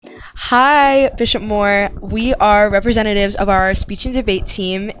Hi, Bishop Moore. We are representatives of our speech and debate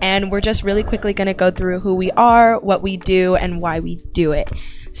team, and we're just really quickly going to go through who we are, what we do, and why we do it.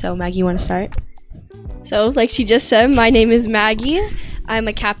 So, Maggie, you want to start? So, like she just said, my name is Maggie. I'm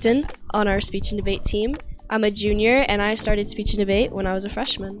a captain on our speech and debate team. I'm a junior, and I started speech and debate when I was a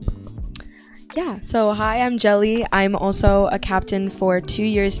freshman. Yeah, so hi, I'm Jelly. I'm also a captain for 2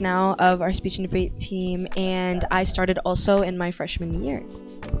 years now of our speech and debate team, and I started also in my freshman year.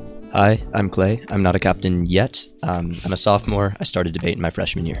 Hi, I'm Clay. I'm not a captain yet. I'm a sophomore. I started debate in my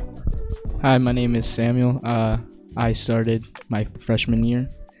freshman year. Hi, my name is Samuel. I started my freshman year,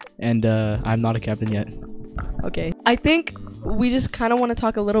 and I'm not a captain yet. Okay. I think we just kind of want to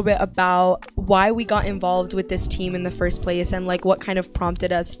talk a little bit about why we got involved with this team in the first place and like what kind of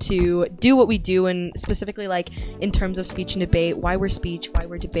prompted us to do what we do, and specifically like in terms of speech and debate, why we're speech, why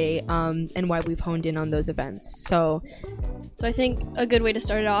we're debate, and why we've honed in on those events. So I think a good way to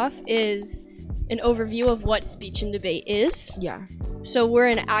start it off is an overview of what speech and debate is. Yeah. So we're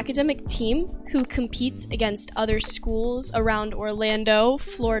an academic team who competes against other schools around Orlando,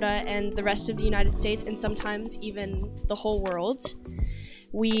 Florida, and the rest of the United States, and sometimes even the whole world.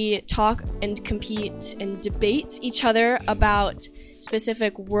 We talk and compete and debate each other about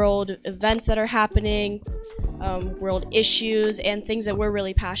specific world events that are happening, world issues, and things that we're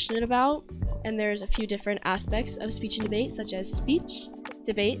really passionate about. And there's a few different aspects of speech and debate, such as speech,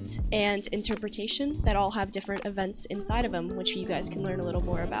 debate, and interpretation that all have different events inside of them, which you guys can learn a little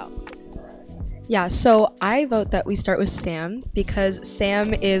more about. Yeah, so I vote that we start with Sam because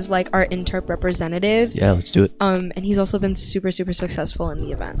Sam is like our interp representative. Yeah, let's do it. And he's also been super successful in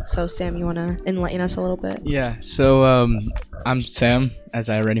the event. So Sam, you want to enlighten us a little bit? Yeah, so I'm Sam, as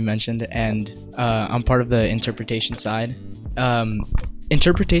I already mentioned, and I'm part of the interpretation side.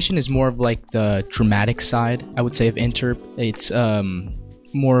 Interpretation is more of like the dramatic side, I would say, of interp. It's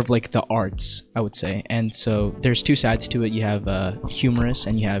more of like the arts, I would say. And so there's two sides to it. You have humorous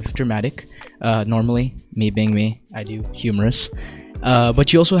and you have dramatic. Normally, me being me, I do humorous.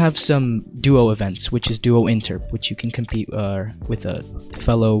 But you also have some duo events, which is duo interp, which you can compete with a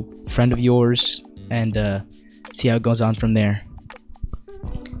fellow friend of yours and see how it goes on from there.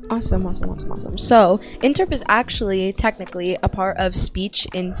 Awesome. So, interp is actually technically a part of speech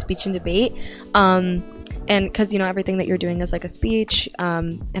in speech and debate. And because, everything that you're doing is like a speech.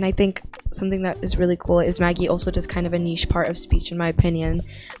 And I think something that is really cool is Maggie also does kind of a niche part of speech, in my opinion.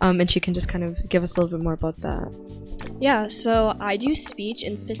 And she can just kind of give us a little bit more about that. Yeah, so I do speech,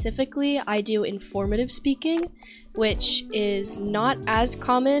 and specifically I do informative speaking, which is not as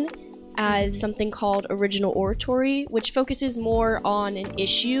common as something called original oratory, which focuses more on an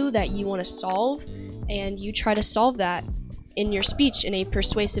issue that you want to solve, and you try to solve that in your speech in a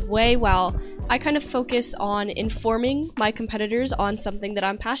persuasive way, while I kind of focus on informing my competitors on something that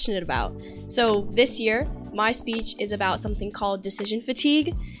I'm passionate about. So this year, my speech is about something called decision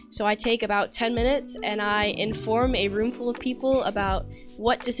fatigue. So I take about 10 minutes and I inform a room full of people about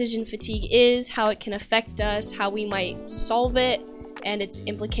what decision fatigue is, how it can affect us, how we might solve it, and its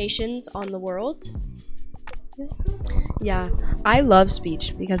implications on the world. Yeah, I love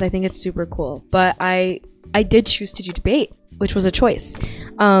speech because I think it's super cool, but I did choose to do debate, which was a choice.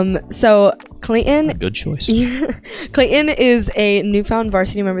 So Clayton, good choice. Clayton is a newfound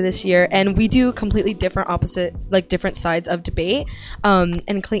varsity member this year, and we do completely different sides of debate.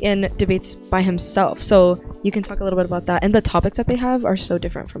 And Clayton debates by himself, so you can talk a little bit about that. And the topics that they have are so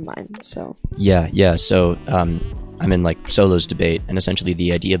different from mine. So Yeah. So I'm in like solos debate, and essentially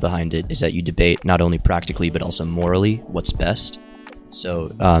the idea behind it is that you debate not only practically but also morally what's best.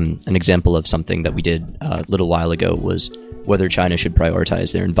 So an example of something that we did a little while ago was whether China should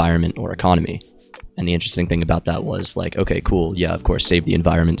prioritize their environment or economy. And the interesting thing about that was like, okay, cool, yeah, of course, save the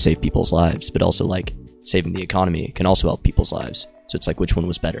environment, save people's lives, but also like saving the economy can also help people's lives. So it's like, which one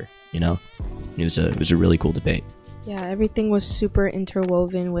was better, And it was a really cool debate. Yeah, everything was super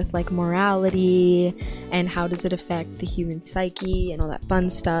interwoven with like morality and how does it affect the human psyche and all that fun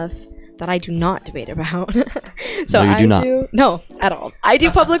stuff that I do not debate about. So no, you do not. No, at all. I do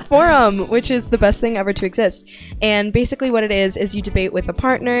public forum, which is the best thing ever to exist. And basically what it is you debate with a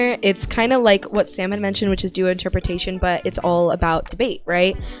partner. It's kind of like what Sam had mentioned, which is duo interpretation, but it's all about debate,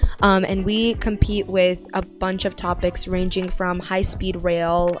 right? And we compete with a bunch of topics ranging from high-speed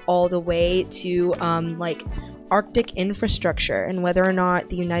rail all the way to like Arctic infrastructure and whether or not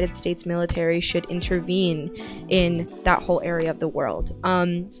the United States military should intervene in that whole area of the world.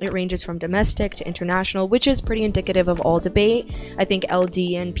 It ranges from domestic to international, which is pretty indicative of all debate. I think LD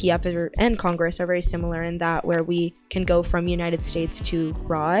and PF and Congress are very similar in that, where we can go from United States to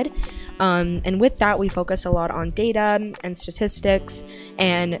broad. And with that, we focus a lot on data and statistics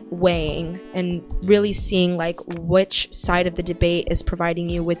and weighing and really seeing like which side of the debate is providing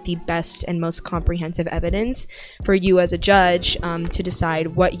you with the best and most comprehensive evidence for you as a judge to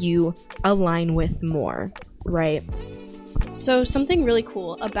decide what you align with more, right? So something really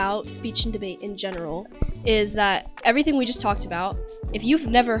cool about speech and debate in general is that everything we just talked about, if you've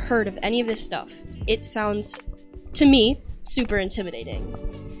never heard of any of this stuff, it sounds, to me, super intimidating.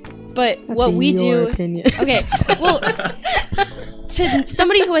 But That's what we do, opinion. okay, well, to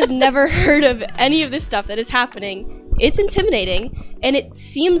somebody who has never heard of any of this stuff that is happening, it's intimidating, and it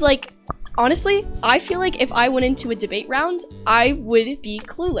seems like, honestly, I feel like if I went into a debate round, I would be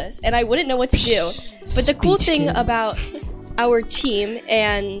clueless, and I wouldn't know what to do. But the cool thing about our team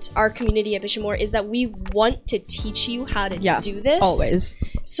and our community at Bishop Moore is that we want to teach you how to do this. Always.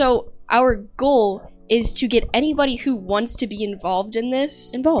 So our goal is to get anybody who wants to be involved in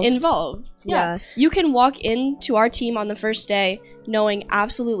this involved. Yeah. You can walk into our team on the first day knowing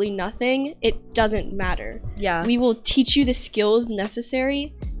absolutely nothing. It doesn't matter. Yeah. We will teach you the skills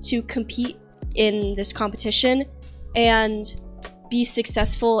necessary to compete in this competition and be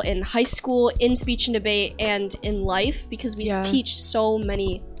successful in high school, in speech and debate, and in life, because we teach so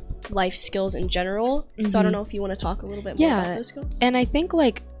many life skills in general. So I don't know if you want to talk a little bit more about those skills. And I think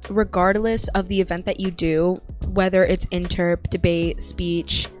like regardless of the event that you do, whether it's interp, debate,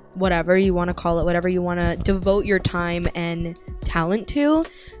 speech, whatever you want to call it, whatever you want to devote your time and talent to,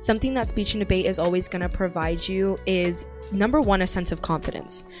 something that speech and debate is always going to provide you is, number one, a sense of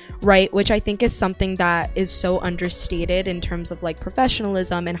confidence, right? Which I think is something that is so understated in terms of like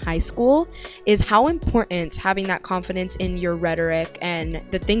professionalism in high school, is how important having that confidence in your rhetoric and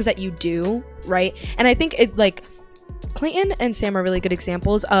the things that you do, right? And I think it like Clayton and Sam are really good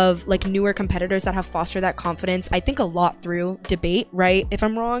examples of like newer competitors that have fostered that confidence, I think a lot through debate, right? If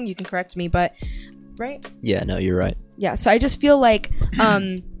I'm wrong, you can correct me, but right? Yeah, no, you're right. Yeah, so I just feel like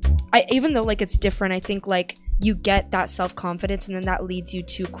even though like it's different, I think like you get that self-confidence and then that leads you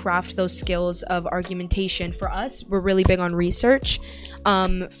to craft those skills of argumentation. For us, we're really big on research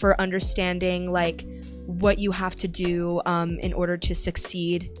for understanding like what you have to do in order to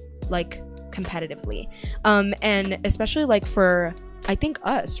succeed like competitively, and especially like for I think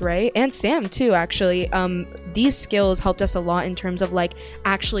us, right, and Sam too actually, these skills helped us a lot in terms of like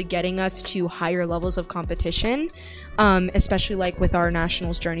actually getting us to higher levels of competition, especially like with our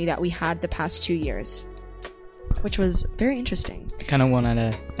nationals journey that we had the past 2 years, which was very interesting. I kind of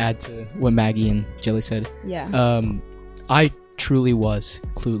wanted to add to what Maggie and Jelly said. I truly was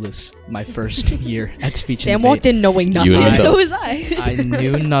clueless my first year at speech and Sam debate. walked in knowing nothing. So was I. I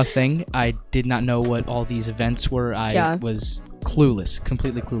knew nothing. I did not know what all these events were. I was clueless,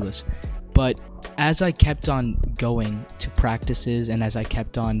 completely clueless. But as I kept on going to practices and as I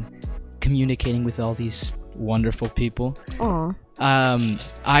kept on communicating with all these wonderful people,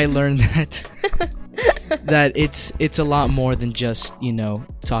 I learned that that it's a lot more than just, you know,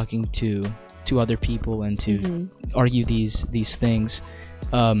 talking to other people and to argue these things.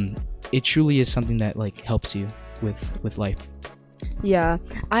 It truly is something that like helps you with life.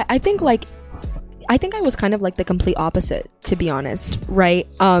 I think I was kind of like the complete opposite, to be honest, right?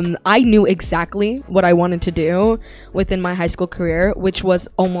 I knew exactly what I wanted to do within my high school career, which was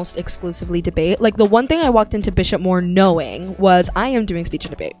almost exclusively debate. Like the one thing I walked into Bishop Moore knowing was I am doing speech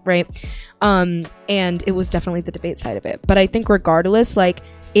and debate, right? And it was definitely the debate side of it. But I think regardless, like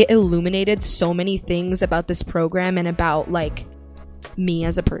it illuminated so many things about this program and about like me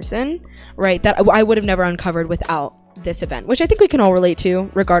as a person, right, that I would have never uncovered without this event, which I think we can all relate to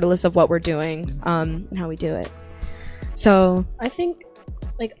regardless of what we're doing and how we do it. So I think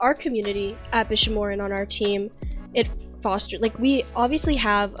like our community at Bishop Moore and on our team, it fostered, like we obviously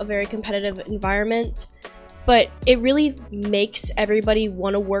have a very competitive environment, but it really makes everybody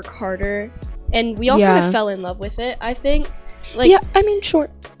want to work harder, and we all kind of fell in love with it, I think. Like, I mean, sure.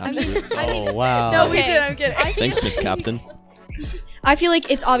 Oh, wow. No, we did. I'm kidding. Thanks, Miss Captain. I feel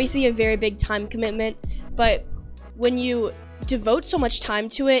like it's obviously a very big time commitment, but when you devote so much time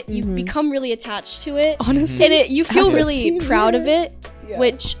to it, you become really attached to it. Honestly. And you feel really proud of it,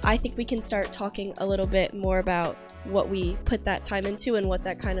 which I think we can start talking a little bit more about what we put that time into and what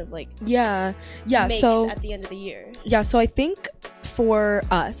that kind of like makes so at the end of the year. So I think for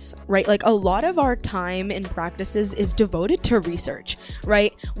us, right, like a lot of our time in practices is devoted to research,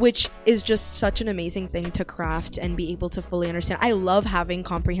 right, which is just such an amazing thing to craft and be able to fully understand. I love having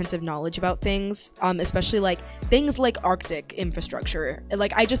comprehensive knowledge about things, especially like things like Arctic infrastructure.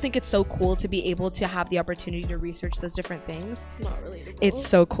 Like, I just think it's so cool to be able to have the opportunity to research those different things. Not relatable. It's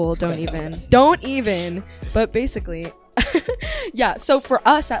so cool. Don't even. But basically, yeah, so for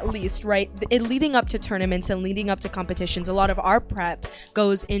us at least, right, leading up to tournaments and leading up to competitions, a lot of our prep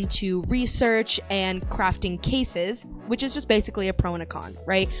goes into research and crafting cases, which is just basically a pro and a con,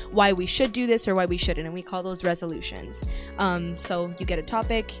 right? Why we should do this or why we shouldn't, and we call those resolutions. So you get a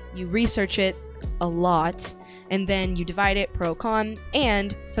topic, you research it a lot, and then you divide it pro con.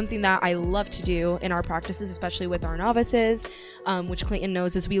 And something that I love to do in our practices, especially with our novices, which Clayton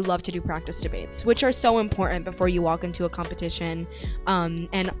knows, is we love to do practice debates, which are so important before you walk into a competition,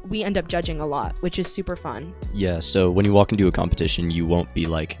 and we end up judging a lot, which is super fun. Yeah, so when you walk into a competition, you won't be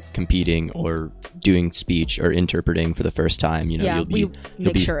like competing or doing speech or interpreting for the first time. You know, Yeah,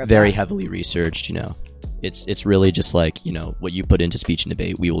 you'll be sure of very that. heavily researched. You know, it's really just like, you know, what you put into speech and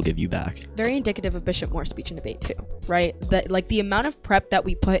debate, we will give you back. Very indicative of Bishop Moore Speech and Debate too, right? That, like, the amount of prep that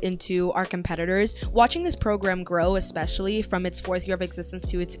we put into our competitors, watching this program grow, especially from its 4th year of existence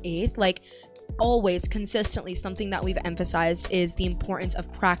to its 8th, like, always consistently something that we've emphasized is the importance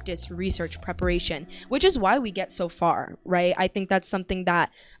of practice, research, preparation, which is why we get so far, right? I think that's something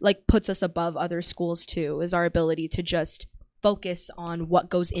that like puts us above other schools too, is our ability to just focus on what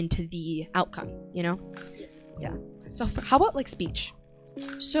goes into the outcome, you know? Yeah. So how about like speech?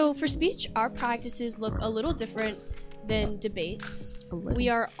 So for speech, our practices look a little different than debates. We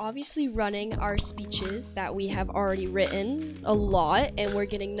are obviously running our speeches that we have already written a lot, and we're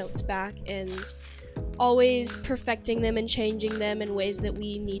getting notes back and always perfecting them and changing them in ways that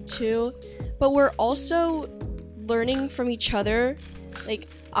we need to. But we're also learning from each other. Like,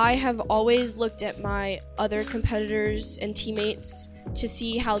 I have always looked at my other competitors and teammates to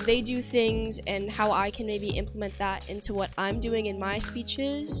see how they do things and how I can maybe implement that into what I'm doing in my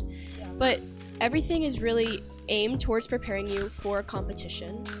speeches. But everything is really aimed towards preparing you for a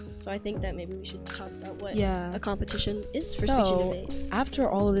competition. So I think that maybe we should talk about what a competition is for speech and debate. After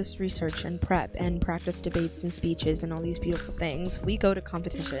all of this research and prep and practice debates and speeches and all these beautiful things, we go to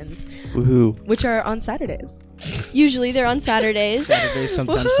competitions. Woohoo. Which are on Saturdays. Usually they're on Saturdays. Saturdays,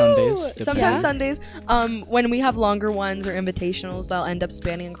 sometimes Sundays. Sometimes depending. Sundays. When we have longer ones or invitationals, they'll end up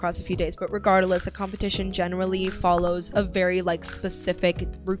spanning across a few days. But regardless, a competition generally follows a very like specific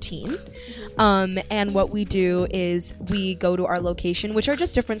routine. And what we do is we go to our location, which are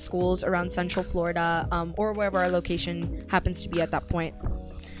just different schools around Central Florida, or wherever our location happens to be at that point.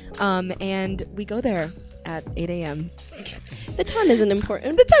 And we go there at 8 a.m. The time isn't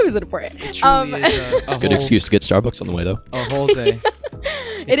important. The time isn't important. It truly is a Good whole- excuse to get Starbucks on the way, though. A whole day.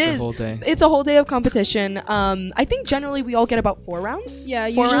 It It's a is. whole day. It's a whole day of competition. I think generally we all get about 4 rounds. Yeah,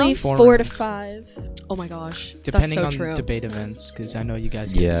 4 usually rounds? 4 to rounds. 5. Oh my gosh. Depending That's so on true. debate events, because I know you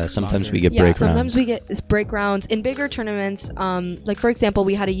guys get Yeah, sometimes longer. we get Yeah, break sometimes rounds. we get break rounds in bigger tournaments. Like for example,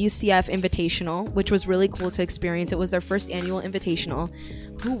 we had a UCF Invitational, which was really cool to experience. It was their first annual Invitational.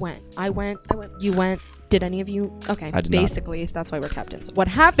 Who went? I went. You went. Did any of you? Okay, I did not. basically, that's why we're captains. What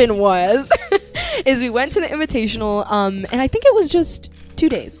happened was, is we went to the Invitational, and I think it was just 2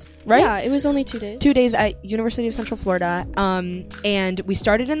 days, right? Yeah, it was only 2 days. 2 days at University of Central Florida, and we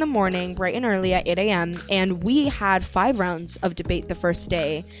started in the morning, bright and early at 8 a.m., and we had 5 rounds of debate the first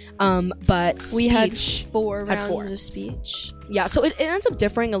day, but We had speech 4 had rounds 4. of speech. Yeah, so it ends up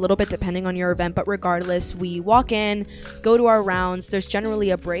differing a little bit depending on your event, but regardless, we walk in, go to our rounds. There's generally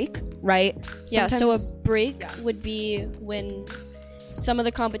a break, right? Yeah, so Sometimes- a break would be when some of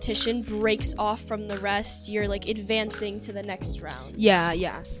the competition breaks off from the rest. You're like advancing to the next round.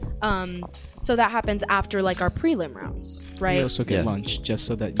 yeah. So that happens after like our prelim rounds, right? We also get Yeah. lunch, just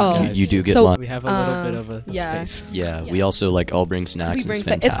so that you Oh. guys... You do get So- lunch. We have a little bit of a yeah. space. Yeah, Yeah. we also like all bring snacks. We and bring it's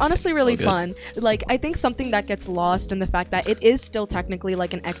stuff. It's fantastic. honestly So really good. fun. Like, I think something that gets lost in the fact that it is still technically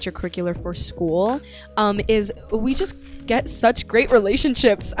like an extracurricular for school, is we just get such great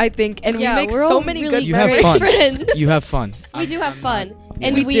relationships, I think, and Yeah, we make we're so all many really good You have memories. fun. friends. You have fun. We do have I'm fun. not-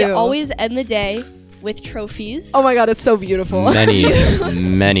 And We we do. always end the day with trophies. Oh my god, it's so beautiful.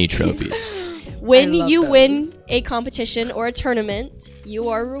 Many trophies. When I love you those. win a competition or a tournament, you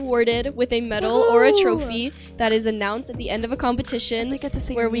are rewarded with a medal or a Woohoo! trophy that is announced at the end of a competition. They get to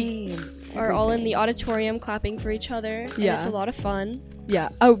say Where your we name, are all in everything. the auditorium clapping for each other. And Yeah. it's a lot of fun. Yeah,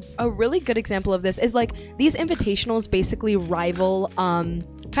 a really good example of this is like these invitationals basically rival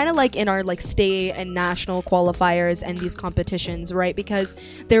kind of like in our like state and national qualifiers and these competitions, right? Because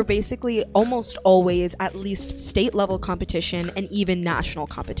they're basically almost always at least state level competition and even national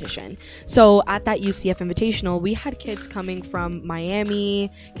competition. So at that UCF Invitational, we had kids coming from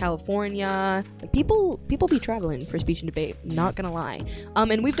Miami, California. Like people be traveling for speech and debate, not gonna lie.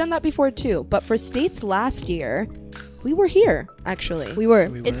 And we've done that before too. But for states last year, we were here actually. We were.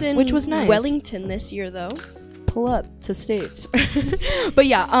 It's in which was nice. Wellington this year though. Pull up to states. But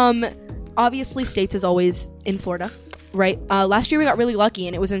yeah, obviously states is always in Florida, right? Last year we got really lucky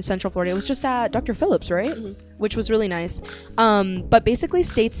and it was in Central Florida. It was just at Dr. Phillips, right? Which was really nice. But basically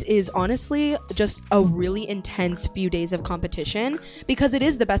states is honestly just a really intense few days of competition because it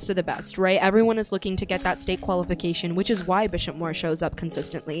is the best of the best, right? Everyone is looking to get that state qualification, which is why Bishop Moore shows up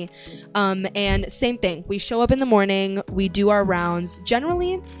consistently. And same thing, we show up in the morning, we do our rounds.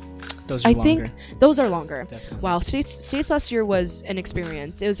 Generally, Those are longer. think those are longer. Definitely. Wow, states last year was an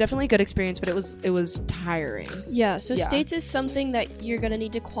experience. It was definitely a good experience, but it was tiring. Yeah, so Yeah. states is something that you're gonna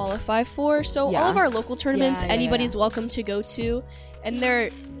need to qualify for. So Yeah. all of our local tournaments, Yeah. anybody's welcome to go to, and they're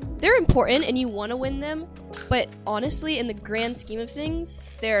important, and you want to win them. But honestly, in the grand scheme of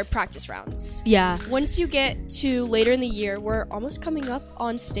things, they're practice rounds. Yeah. Once you get to later in the year, we're almost coming up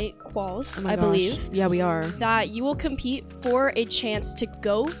on state quals, Oh my I gosh. believe. Yeah, we are. That you will compete for a chance to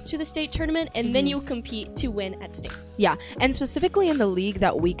go to the state tournament, and then you'll compete to win at states. Yeah, and specifically in the league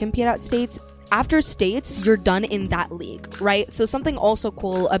that we compete at states, after states, you're done in that league, right? So something also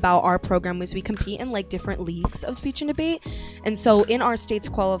cool about our program is we compete in like different leagues of speech and debate. And so in our states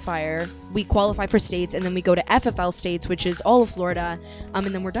qualifier, we qualify for states and then we go to FFL states, which is all of Florida. And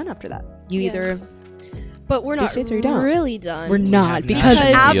then we're done after that. You Yeah. either But we're Do not states or you don't? really done. we're not have because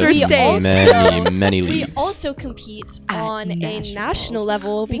national after leagues. states, many We leagues. also compete At on a nationals. national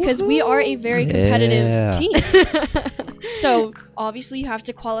level because we are a very competitive Yeah. team. So obviously you have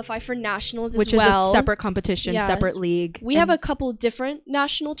to qualify for nationals which as well. is a separate competition, Yeah. separate league. We have a couple different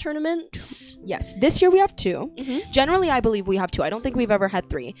national tournaments. Yes, this year we have 2. Mhm. Generally, I believe we have 2. I don't think we've ever had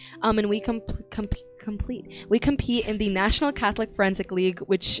 3. And we we compete in the National Catholic Forensic League,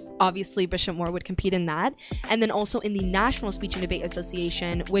 which obviously Bishop Moore would compete in that, and then also in the National Speech and Debate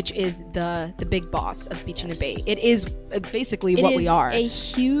Association, which is the big boss of speech and debate. It is basically what we are. It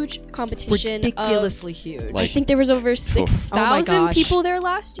is a huge competition. Ridiculously huge. I Like- think there was over 6,000 gosh. people there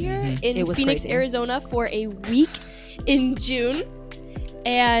last year Mhm. in It was Phoenix, crazy. Arizona for a week in June.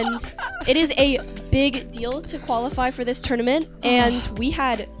 And it is a big deal to qualify for this tournament. And we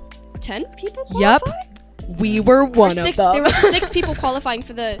had 10 people Yep. qualify? We were one Six, of them. there were 6 people qualifying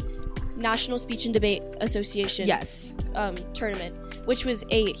for the National Speech and Debate Association Yes. tournament, which was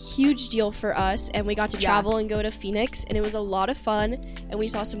a huge deal for us. And we got to Yeah. travel and go to Phoenix, and it was a lot of fun. And we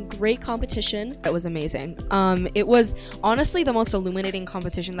saw some great competition. It was amazing. It was honestly the most illuminating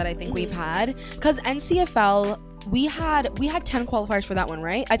competition that I think we've had, because NCFL we had 10 qualifiers for that one,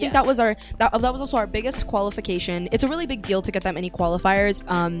 right? I think Yeah. that was also our biggest qualification. It's a really big deal to get that many qualifiers,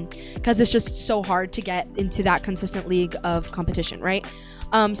 because it's just so hard to get into that consistent league of competition, right?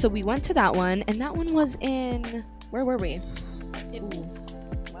 So we went to that one, and that one was in, where were we? It was,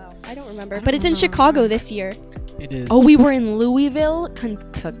 wow, I don't remember. I don't But it's in remember. Chicago this year. It is. Oh, we were in Louisville,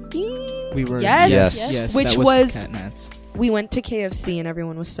 Kentucky. We were. Yes. Yes. Which that was- Catnats. We went to KFC and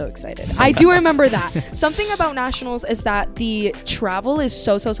everyone was so excited. I do remember that. Something about nationals is that the travel is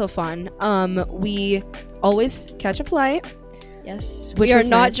so fun. We always catch a flight. Yes. Which We are was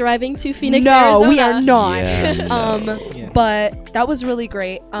not nice. driving to Phoenix, No, Arizona. we are not. Yeah, Yeah. But that was really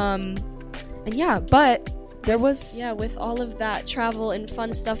great. And yeah, but there was Yeah, with all of that travel and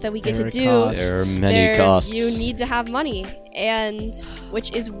fun stuff that we get There to are do, costs. There are many costs. you need to have money, and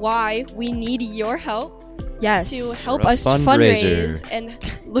which is why we need your help yes. to help For a us fundraiser. fundraise and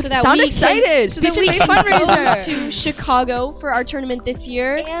Look, so that sound we excited. can, so that Speech we and can debate go fundraiser. to Chicago for our tournament this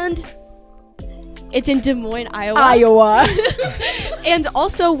year. And It's in Des Moines, Iowa. Iowa. And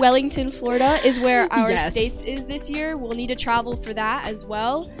also Wellington, Florida is where our Yes. states is this year. We'll need to travel for that as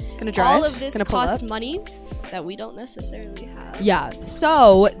well. Gonna drive. All of this Gonna pull costs up. money that we don't necessarily have. Yeah,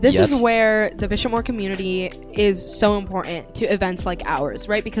 so this Yet. is where the Bishop Moore community is so important to events like ours,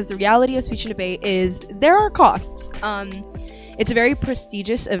 right? Because the reality of speech and debate is there are costs. It's a very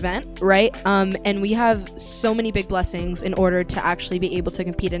prestigious event, right? And we have so many big blessings in order to actually be able to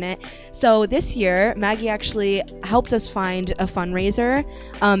compete in it. So this year, Maggie actually helped us find a fundraiser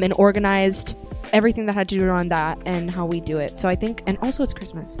and organized everything that had to do around that and how we do it. So I think, and also it's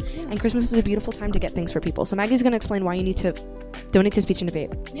Christmas, and Christmas is a beautiful time to get things for people. So Maggie's going to explain why you need to donate to speech and debate.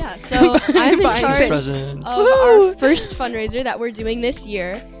 Yeah, so I'm in Buying charge presents. of our first fundraiser that we're doing this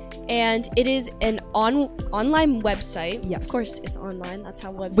year. and it is an online website. Yes. Of course, it's online. That's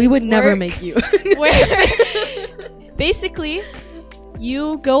how websites We would never work. make you. Where basically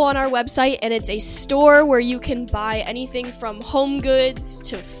you go on our website and it's a store where you can buy anything from home goods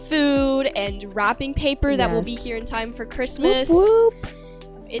to food and wrapping paper that will be Yes. here in time for Christmas. Whoop, whoop.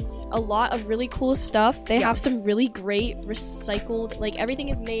 It's a lot of really cool stuff. They have some really great recycled, like everything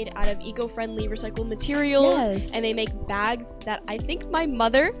is made out of eco-friendly recycled materials. Yes. And they make bags that I think my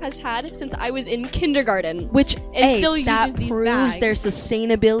mother has had since I was in kindergarten. Which And still that uses these proves their bags.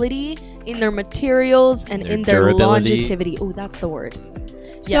 sustainability in their materials and Their in their durability. longevity. Oh, that's the word.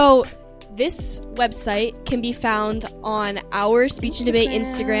 So Yes. this website can be found on our Speech and Debate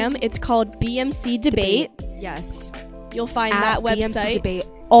Instagram. It's called BMC Debate. Yes. You'll find At that BMC website. Debate,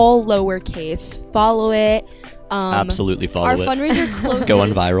 all lowercase. Follow it. Absolutely follow Our it. fundraiser closes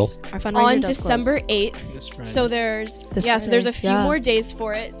Going viral. Our fundraiser on does December close. 8th. This Friday. So there's This so there's a Friday, few yeah. more days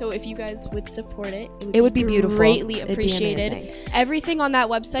for it. So if you guys would support it, It would be beautiful. greatly It'd be appreciated. amazing. Everything on that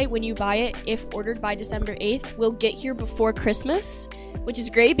website, when you buy it, if ordered by December 8th, will get here before Christmas, which is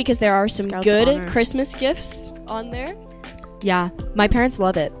great because there are some Scouts of good honor. Christmas gifts on there. Yeah, my parents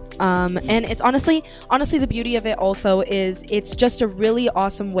love it. And it's honestly the beauty of it also is it's just a really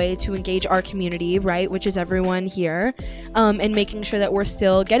awesome way to engage our community, right? Which is everyone here, and making sure that we're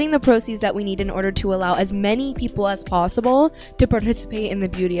still getting the proceeds that we need in order to allow as many people as possible to participate in the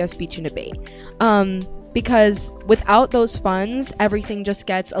beauty of speech and debate. Because without those funds, everything just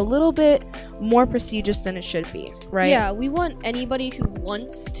gets a little bit more prestigious than it should be, right? Yeah, we want anybody who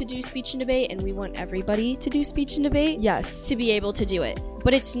wants to do speech and debate, and we want everybody to do speech and debate Yes. to be able to do it.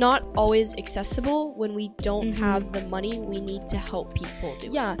 But it's not always accessible when we don't Mhm. have the money we need to help people do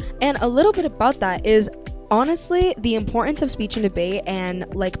it. Yeah, and a little bit about that is honestly the importance of speech and debate and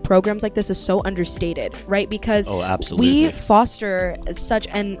like programs like this is so understated, right? Because Oh, absolutely. we foster such,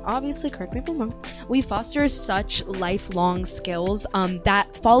 and obviously correct me if I'm wrong, we foster such lifelong skills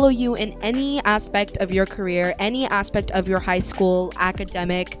that follow you in any aspect of your career, any aspect of your high school,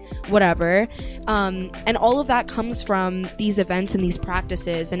 academic, whatever. And all of that comes from these events and these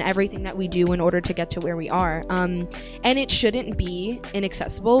practices and everything that we do in order to get to where we are. And it shouldn't be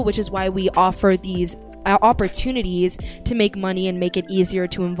inaccessible, which is why we offer these opportunities to make money and make it easier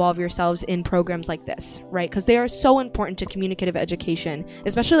to involve yourselves in programs like this, right? Because they are so important to communicative education,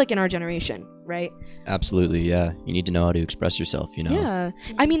 especially like in our generation, right? Absolutely, yeah. You need to know how to express yourself, you know? Yeah.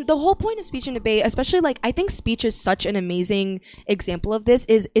 I mean, the whole point of speech and debate, especially like I think speech is such an amazing example of this,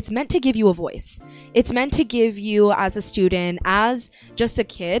 is it's meant to give you a voice. It's meant to give you as a student, as just a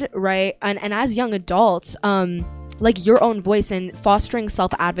kid, right? And as young adults, like your own voice and fostering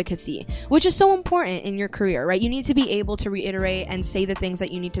self-advocacy, which is so important in your career, right? You need to be able to reiterate and say the things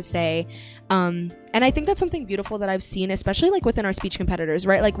that you need to say. And I think that's something beautiful that I've seen, especially like within our speech competitors,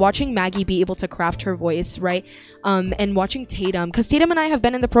 right? Like watching Maggie be able to craft her voice, right? And watching Tatum, because Tatum and I have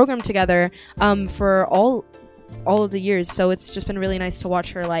been in the program together for all of the years. So it's just been really nice to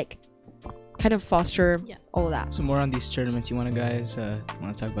watch her like kind of foster all of that. So more on these tournaments. You want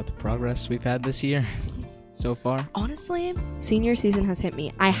to talk about the progress we've had this year so far? Honestly, senior season has hit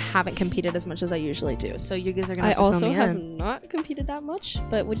me. I haven't competed as much as I usually do. So you guys are going to I have to also fill me have in. not competed that much,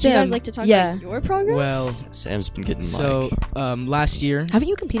 but would Sam, you guys like to talk yeah. about your progress? Well, Sam's been getting so last year, Haven't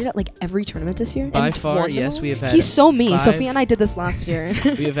you competed at like every tournament this year? by And far, won them yes, all? we have had. He's so me. 5 Sophia and I did this last year.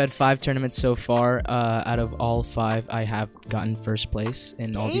 We have had 5 tournaments so far. Out of all 5, I have gotten first place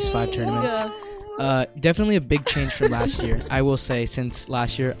in all these 5 tournaments. Definitely a big change from last year. I will say, since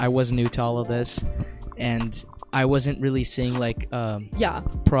last year I was new to all of this, and I wasn't really seeing like Yeah.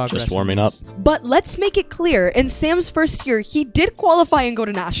 progress. Just warming up. But let's make it clear, in Sam's first year, he did qualify and go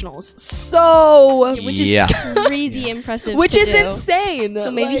to nationals. So, Which is Yeah. crazy impressive. which to is do. insane. So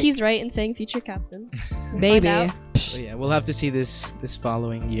maybe Like, he's right in saying future captain. We'll maybe. find out. But yeah, we'll have to see this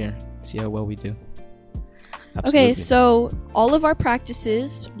following year. See how well we do. Absolutely. Okay, so all of our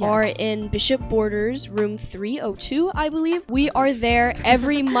practices are Yes. in Bishop Borders, room 302, I believe. We are there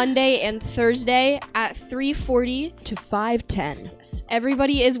every Monday and Thursday at 3:40. To 5:10.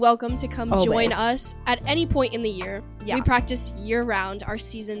 Everybody is welcome to come Always. join us at any point in the year. Yeah. We practice year-round. Our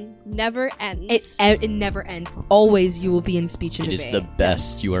season never ends. It never ends. Always you will be in speech and It is debate. the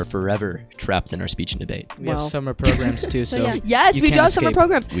best. You are forever trapped in our speech and debate. We have Well. summer programs too, So so yeah. Yes, you we do can't have summer escape.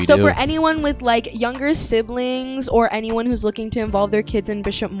 programs. We So do. for anyone with like younger siblings or anyone who's looking to involve their kids in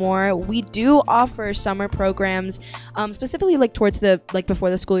Bishop Moore, we do offer summer programs, specifically like towards the like before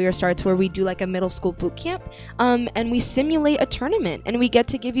the school year starts, where we do like a middle school boot camp, and we simulate a tournament, and we get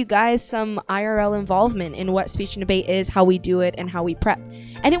to give you guys some IRL involvement in what speech and debate is, how we do it, and how we prep.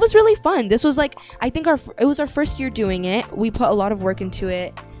 And it was really fun. This was like I think it was our first year doing it. We put a lot of work into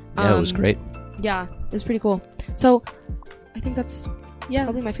it. Yeah, it was great. Yeah, it was pretty cool. So I think that's Yeah.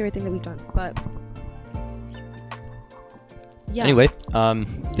 probably my favorite thing that we've done. But yeah. Anyway,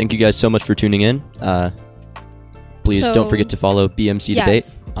 thank you guys so much for tuning in. Please So- don't forget to follow BMC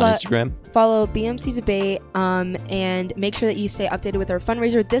Yes, Debate on but- Instagram. Follow BMC Debate and make sure that you stay updated with our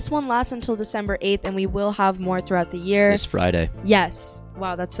fundraiser. This one lasts until December 8th, and we will have more throughout the year. This Friday. Yes.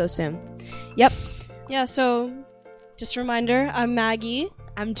 Wow, that's so soon. Yep. Yeah, so just a reminder, I'm Maggie.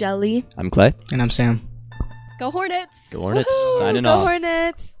 I'm Jelly. I'm Clay. And I'm Sam. Go Hornets! Go Hornets. Woohoo! Signing Go off.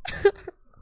 Hornets!